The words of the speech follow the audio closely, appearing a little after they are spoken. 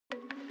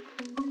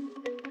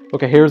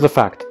Okay, here's the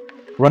fact.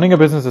 Running a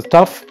business is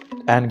tough,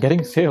 and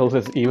getting sales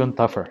is even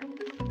tougher.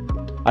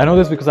 I know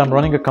this because I'm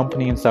running a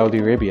company in Saudi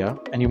Arabia,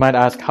 and you might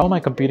ask, how am I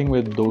competing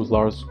with those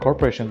large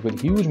corporations with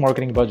huge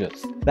marketing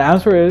budgets? The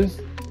answer is,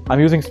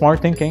 I'm using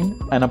smart thinking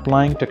and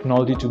applying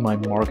technology to my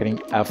marketing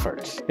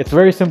efforts. It's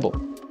very simple,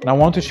 and I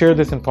want to share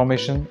this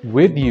information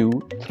with you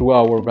through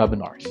our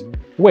webinars.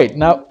 Wait,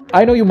 now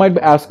I know you might be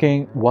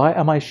asking, why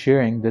am I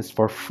sharing this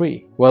for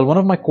free? Well, one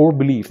of my core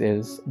beliefs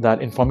is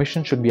that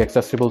information should be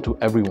accessible to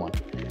everyone.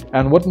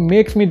 And what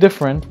makes me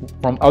different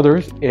from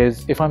others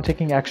is if I'm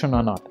taking action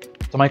or not.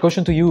 So my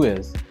question to you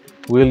is,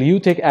 will you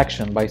take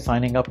action by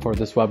signing up for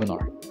this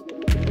webinar?